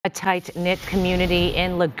tight-knit community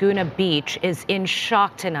in Laguna Beach is in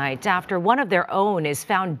shock tonight after one of their own is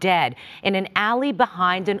found dead in an alley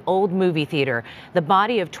behind an old movie theater. The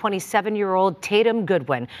body of 27-year-old Tatum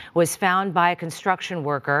Goodwin was found by a construction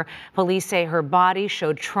worker. Police say her body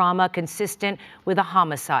showed trauma consistent with a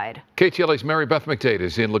homicide. KTLA's Beth McDade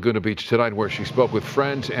is in Laguna Beach tonight, where she spoke with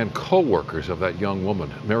friends and co-workers of that young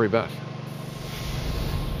woman. Beth.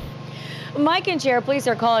 Mike and Chair, police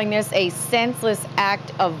are calling this a senseless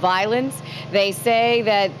act of violence. They say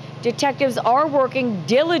that detectives are working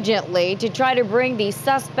diligently to try to bring the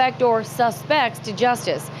suspect or suspects to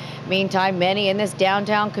justice. Meantime, many in this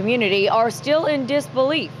downtown community are still in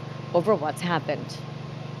disbelief over what's happened.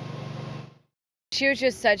 She was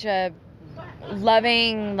just such a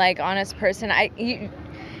loving, honest person.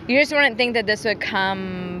 You just wouldn't think that this would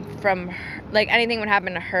come from her. Anything would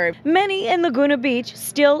happen to her. Many in Laguna Beach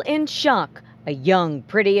still in shock. A young,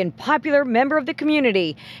 pretty, and popular member of the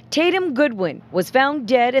community, Tatum Goodwin, was found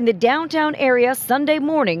dead in the downtown area Sunday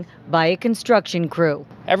morning by a construction crew.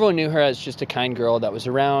 Everyone knew her as just a kind girl that was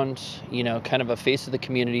around, kind of a face of the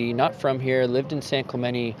community, not from here, lived in San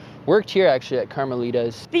Clemente, worked here actually at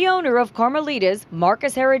Carmelita's. The owner of Carmelita's,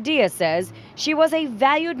 Marcus Heredia, says she was a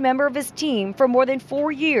valued member of his team for more than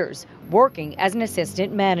 4 years, working as an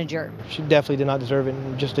assistant manager. She definitely did not deserve it.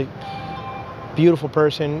 Just a beautiful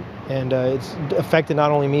person, and it's affected not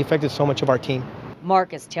only me, affected so much of our team.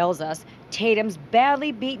 Marcus tells us Tatum's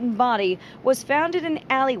badly beaten body was found in an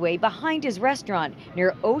alleyway behind his restaurant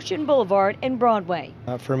near Ocean Boulevard and Broadway.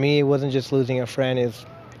 For me, it wasn't just losing a friend, it's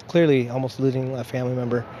clearly almost losing a family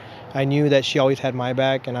member. I knew that she always had my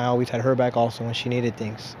back, and I always had her back also when she needed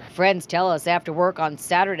things. Friends tell us after work on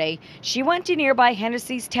Saturday, she went to nearby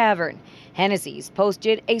Hennessy's Tavern. Hennessy's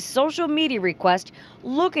posted a social media request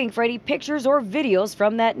looking for any pictures or videos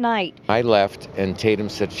from that night. I left, and Tatum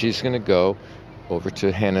said she's going to go over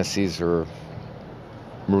to Hennessy's or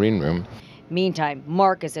Marine Room. Meantime,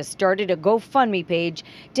 Marcus has started a GoFundMe page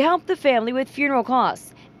to help the family with funeral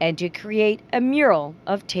costs and to create a mural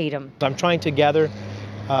of Tatum. I'm trying to gather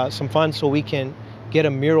some funds so we can get a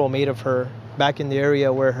mural made of her back in the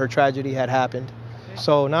area where her tragedy had happened.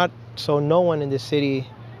 So no one in this city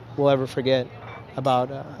will ever forget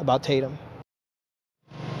about Tatum.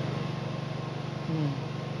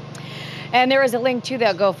 And there is a link to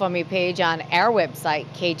that GoFundMe page on our website,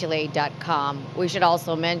 KTLA.com. We should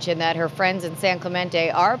also mention that her friends in San Clemente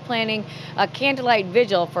are planning a candlelight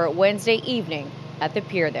vigil for Wednesday evening at the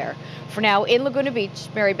pier there. For now, in Laguna Beach,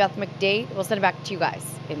 Beth McDade, we'll send it back to you guys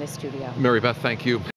in the studio. Beth, thank you.